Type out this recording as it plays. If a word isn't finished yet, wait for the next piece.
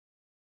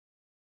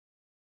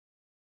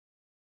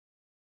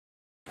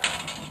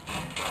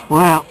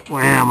Well,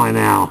 where am I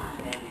now?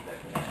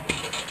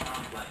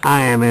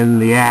 I am in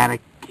the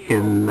attic,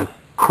 in the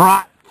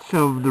crotch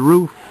of the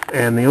roof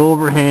and the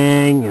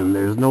overhang, and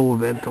there's no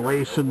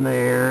ventilation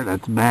there.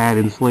 That's bad.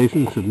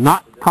 Insulation should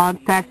not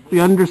contact the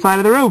underside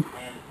of the roof.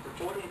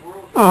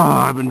 Oh,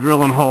 I've been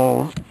drilling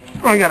holes.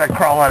 I gotta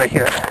crawl out of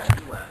here.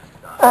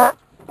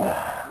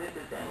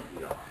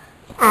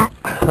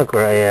 Look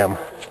where I am.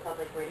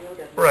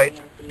 Right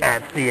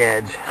at the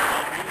edge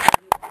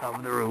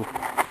of the roof.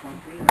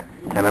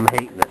 And I'm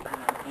hating it.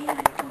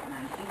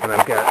 And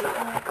I've got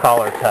a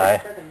collar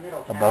tie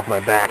above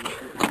my back,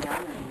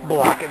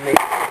 blocking me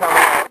from coming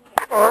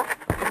out.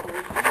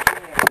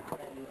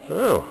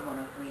 Oh,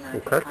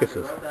 some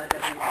carcasses.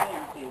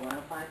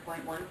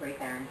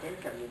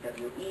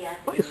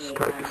 Nice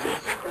carcasses.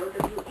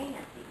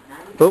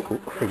 Oh,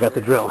 I got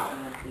the drill.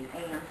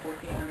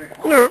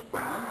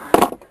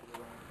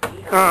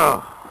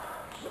 Oh,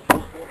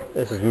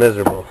 this is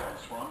miserable.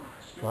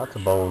 Lots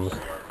of bones.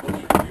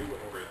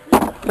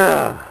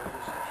 Ah,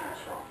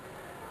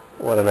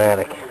 what an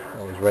attic.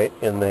 I was right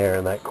in there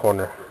in that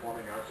corner.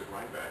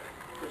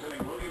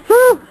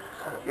 Whew.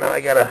 Now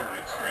I gotta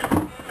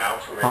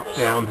hop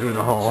down through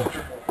the hole.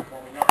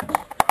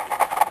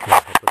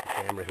 I'll put the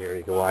camera here,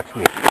 you can watch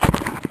me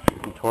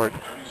contort.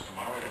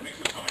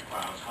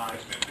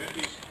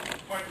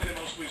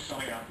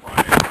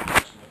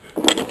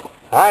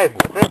 Highs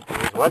and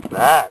 50s, what's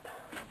that?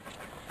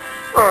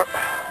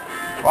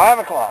 5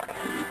 o'clock.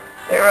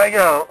 Here I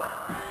go.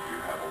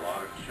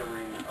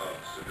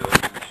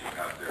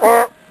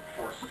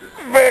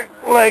 Big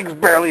legs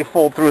barely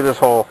fold through this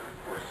hole.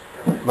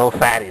 No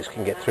fatties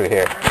can get through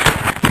here.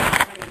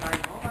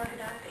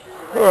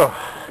 Oh.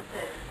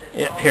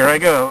 Yeah, here I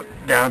go,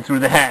 down through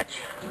the hatch.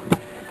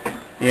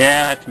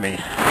 Yeah, that's me.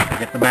 I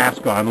get the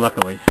mask on,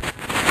 luckily.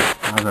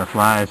 How's our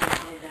flies?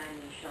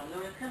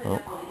 Oh.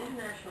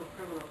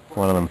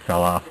 One of them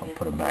fell off. I'll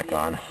put them back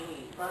on.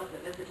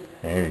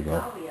 There you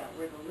go.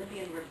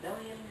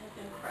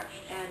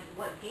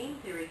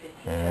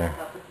 Yeah.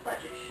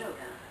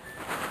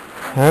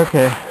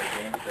 Okay.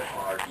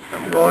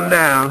 I'm going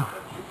down.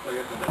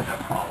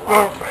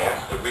 Oh.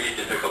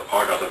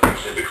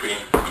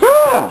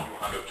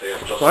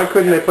 Why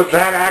couldn't they put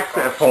that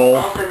access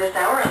hole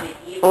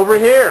over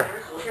here?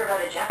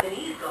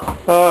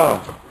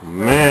 Oh,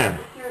 man.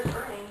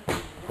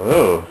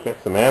 Oh,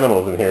 got some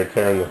animals in here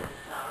tearing the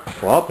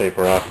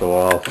wallpaper off the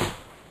walls.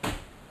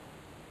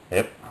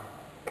 Yep,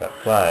 got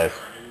flies.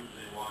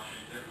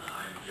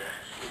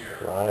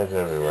 Flies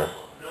everywhere.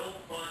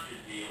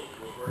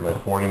 My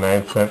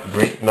 49-cent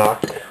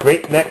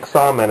Great Neck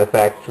Saw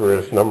Manufacturer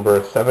is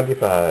number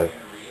 75.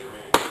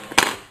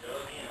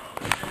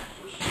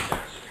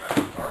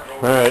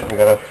 Alright, I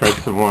gotta thread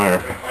some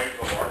wire.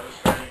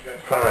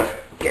 Trying to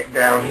get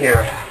down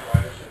here.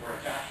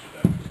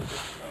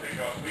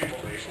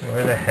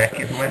 Where the heck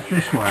is my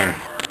fish wire?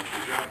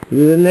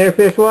 You in there,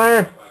 fish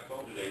wire?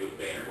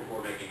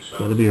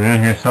 Gotta be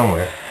around here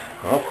somewhere.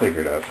 I'll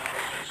figure it out.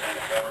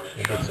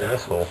 Maybe it's in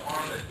this hole.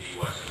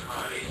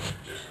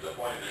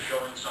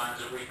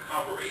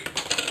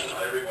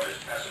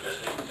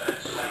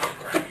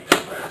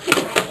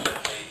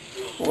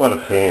 What a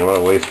pain, what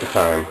a waste of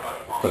time.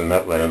 Put an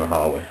outlet in the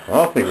hallway.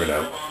 I'll figure it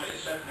out.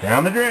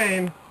 Down the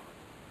drain.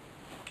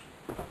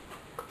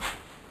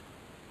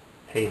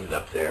 Hated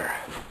up there.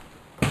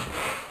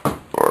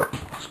 Or,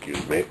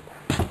 excuse me.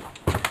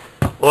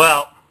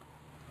 Well,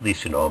 at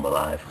least you know I'm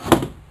alive.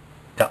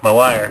 Got my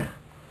wire.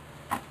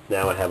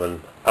 Now I have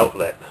an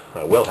outlet.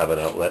 I will have an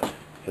outlet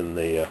in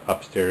the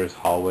upstairs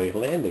hallway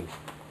landing.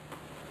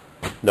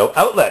 No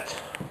outlet.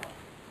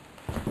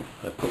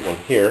 I put one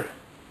here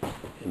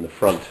in the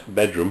front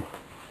bedroom.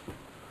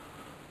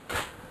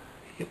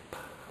 Yep.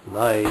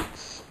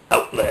 Lights,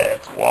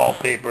 outlets,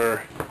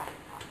 wallpaper.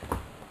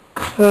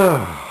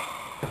 That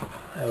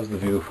was the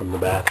view from the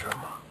bathroom.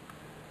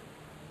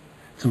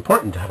 It's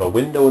important to have a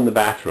window in the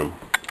bathroom.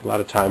 A lot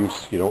of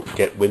times you don't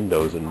get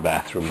windows in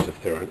bathrooms if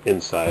they're on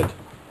inside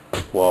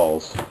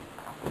walls.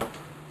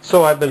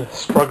 So I've been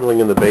struggling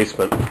in the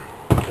basement.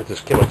 I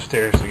just came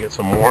upstairs to get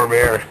some warm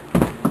air.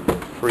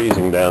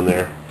 Freezing down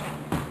there.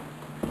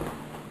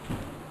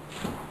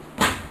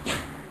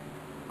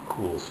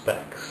 Cool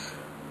specs.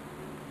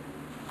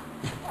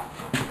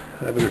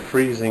 I've been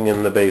freezing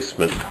in the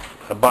basement.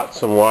 I bought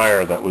some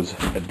wire that was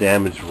a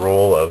damaged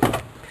roll of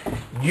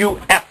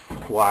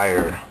UF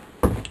wire.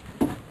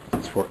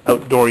 It's for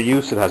outdoor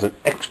use. It has an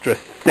extra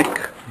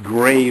thick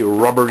gray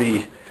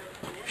rubbery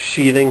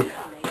sheathing.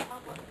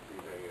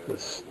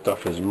 This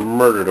stuff is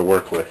murder to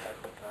work with.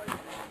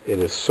 It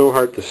is so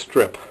hard to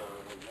strip.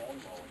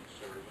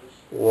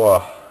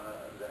 Whoa.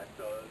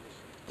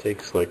 It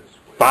takes like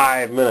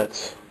 5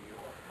 minutes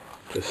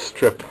to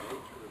strip.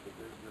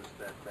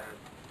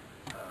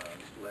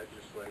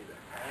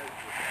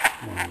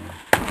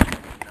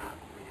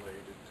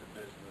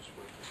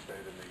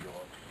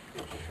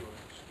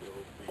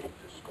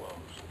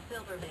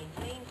 Silver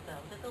maintains,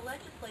 though, that the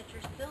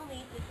legislature still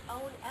needs its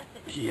own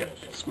ethics. Yeah,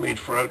 it's made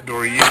for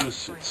outdoor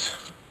use. It's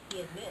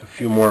a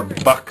few more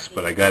bucks,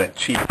 but I got it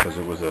cheap because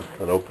it was an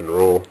open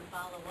roll.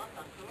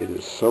 It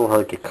is so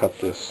hard to cut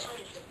this.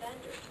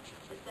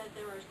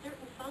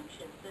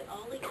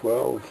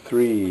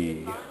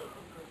 12.3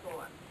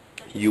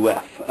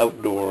 UF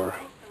outdoor.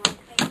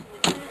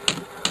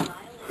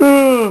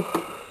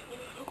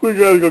 We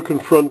gotta go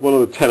confront one of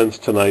the tenants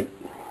tonight.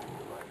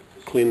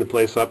 Cleaned the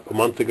place up a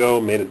month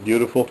ago, made it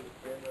beautiful.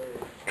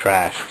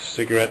 Trash,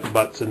 cigarette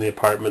butts in the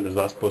apartment. There's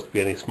not supposed to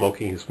be any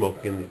smoking. He's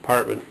smoking in the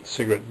apartment.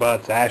 Cigarette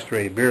butts,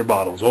 ashtray, beer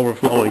bottles,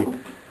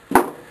 overflowing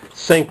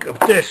sink of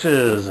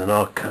dishes, and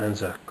all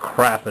kinds of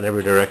crap in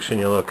every direction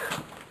you look.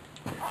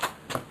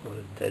 What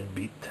a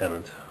deadbeat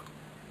tenant.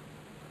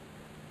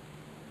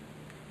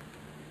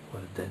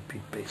 What a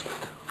deadbeat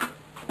basement.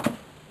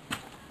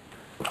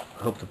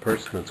 I hope the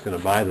person that's going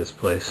to buy this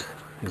place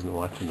isn't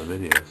watching the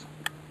videos.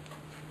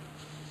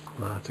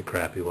 Lots of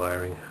crappy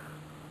wiring.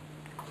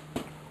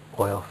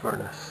 Oil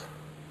furnace.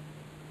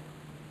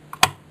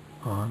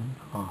 On,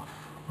 off,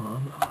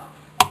 on, off.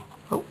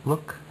 Oh,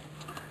 look.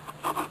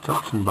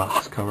 Junction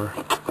box cover.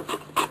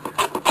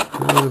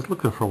 I was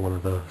looking for one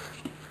of those.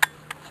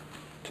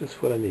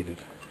 Just what I needed.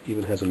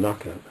 Even has a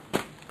knockout.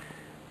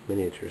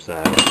 Miniature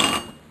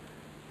size.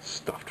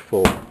 Stuffed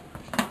full.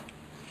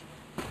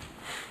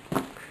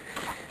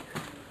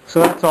 So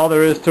that's all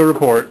there is to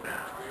report.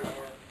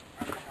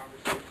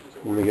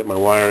 I'm going to get my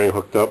wiring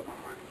hooked up.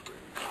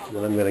 And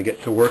then I'm going to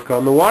get to work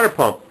on the water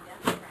pump.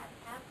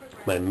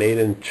 My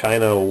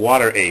made-in-China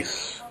water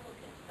ace.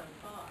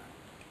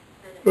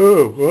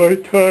 Oh,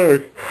 I'm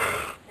tired.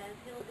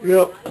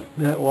 Yep,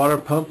 that water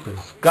pump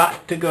has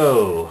got to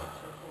go.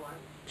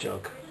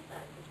 Junk.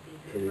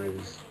 It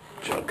is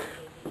junk.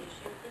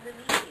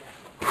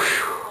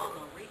 Whew.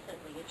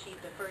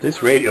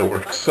 This radio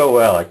works so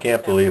well, I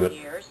can't believe it.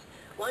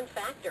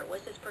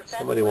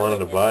 Somebody wanted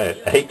to buy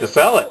it. I hate to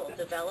sell it.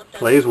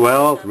 Plays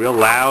well, real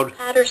loud.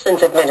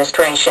 Patterson's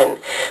administration.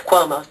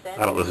 Cuomo said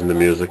I don't listen to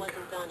music.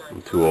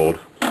 I'm too old.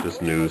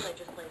 Just news.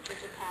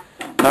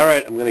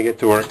 Alright, I'm going to get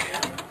to work.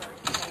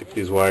 Stick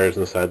these wires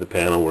inside the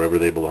panel wherever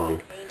they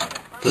belong.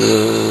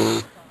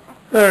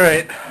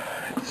 Alright,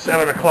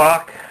 7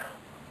 o'clock.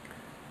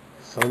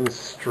 Sun's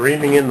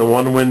streaming in the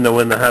one window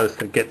in the house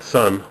that gets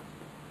sun.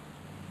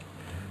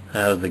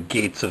 Out of the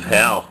gates of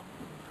hell.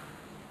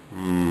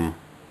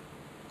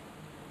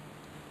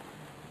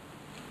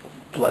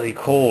 Bloody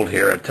cold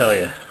here, I tell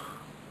you.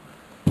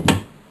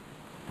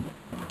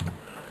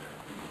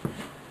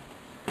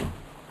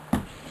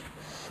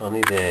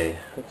 Sunny day.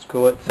 Let's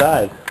go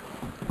outside.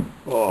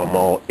 Oh, I'm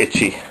all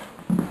itchy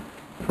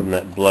from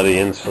that bloody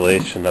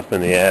insulation up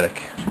in the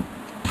attic.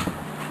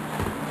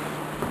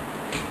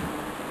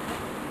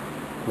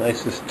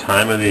 Nicest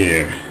time of the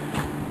year.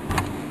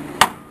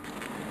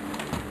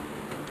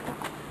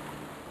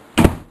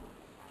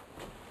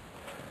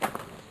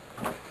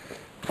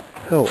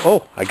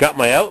 Oh, I got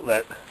my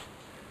outlet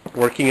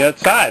working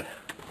outside.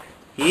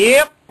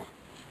 Yep,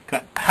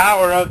 got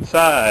power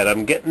outside.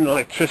 I'm getting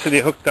electricity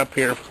hooked up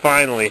here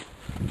finally.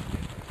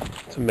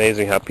 It's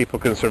amazing how people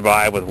can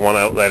survive with one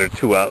outlet or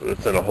two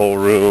outlets in a whole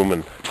room,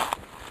 and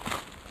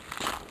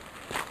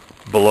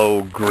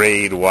below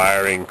grade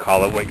wiring,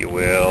 call it what you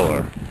will,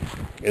 or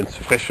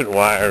insufficient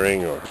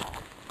wiring, or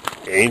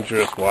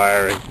dangerous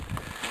wiring.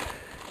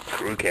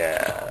 Crew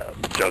cab,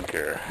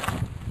 junker.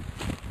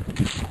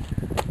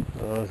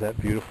 Oh, there's that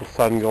beautiful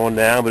sun going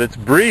down, but it's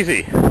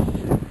breezy.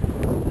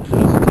 How's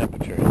the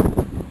temperature?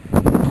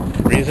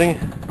 Freezing?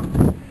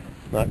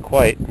 Not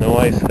quite. No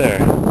ice there.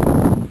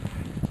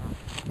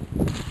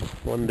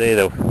 One day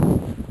the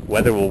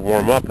weather will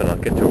warm up and I'll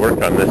get to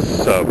work on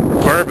this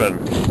bourbon.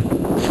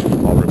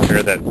 I'll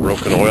repair that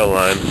broken oil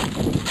line.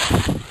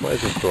 Why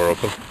is this door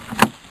open?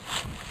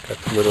 Got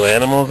some little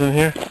animals in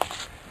here?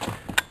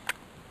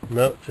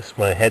 No, just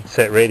my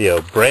headset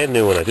radio. Brand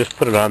new one. I just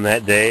put it on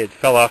that day. It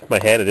fell off my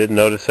head. I didn't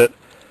notice it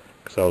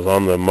because I was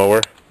on the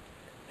mower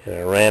and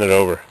I ran it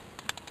over.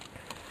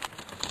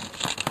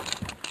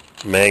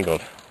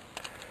 Mangled.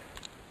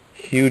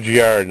 Huge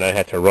yard, and I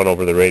had to run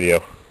over the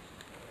radio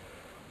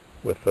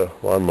with the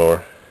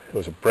lawnmower. It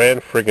was a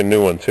brand friggin'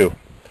 new one too.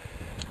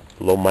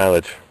 Low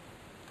mileage.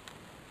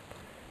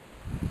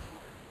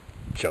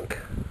 Junk.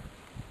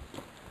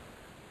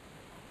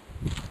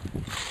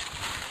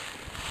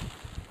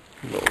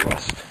 No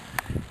rust.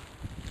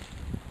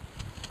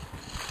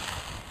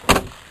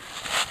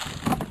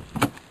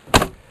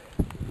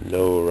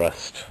 No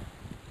rust.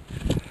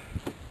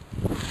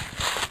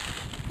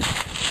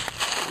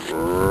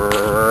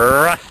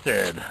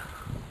 Rusted.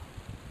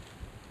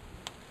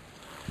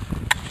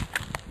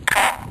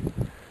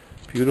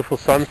 Beautiful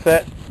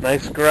sunset.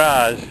 Nice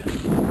garage.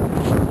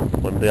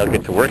 One day I'll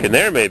get to work in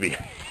there maybe.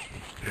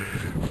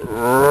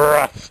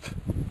 Rust.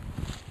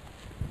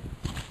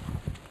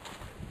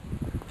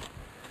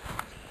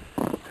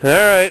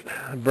 Alright,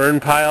 the burn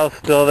pile's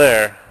still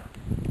there.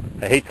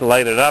 I hate to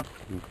light it up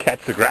and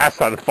catch the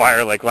grass on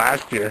fire like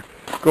last year.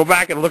 Go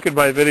back and look at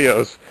my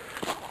videos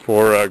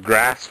for a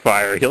grass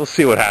fire. You'll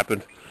see what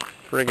happened.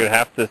 Friggin'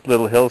 half this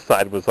little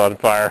hillside was on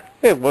fire.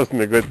 It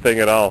wasn't a good thing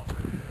at all.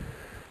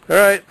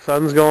 Alright,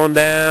 sun's going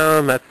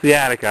down. That's the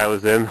attic I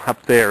was in,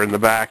 up there in the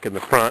back and the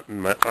front,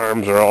 and my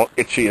arms are all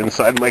itchy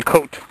inside my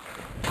coat.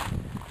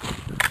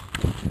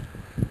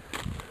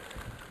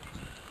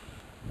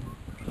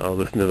 Oh,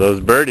 listen to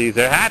those birdies.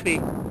 They're happy.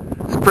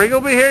 Spring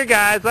will be here,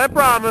 guys. I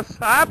promise.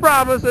 I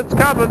promise it's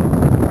coming.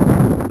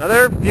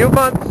 Another few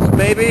months,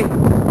 maybe.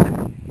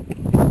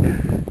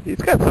 He's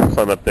got some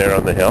sun up there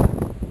on the hill.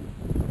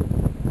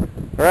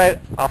 Alright,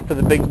 off to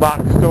the big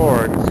box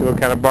store and see what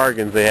kind of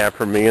bargains they have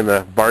for me in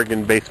the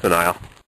bargain basement aisle.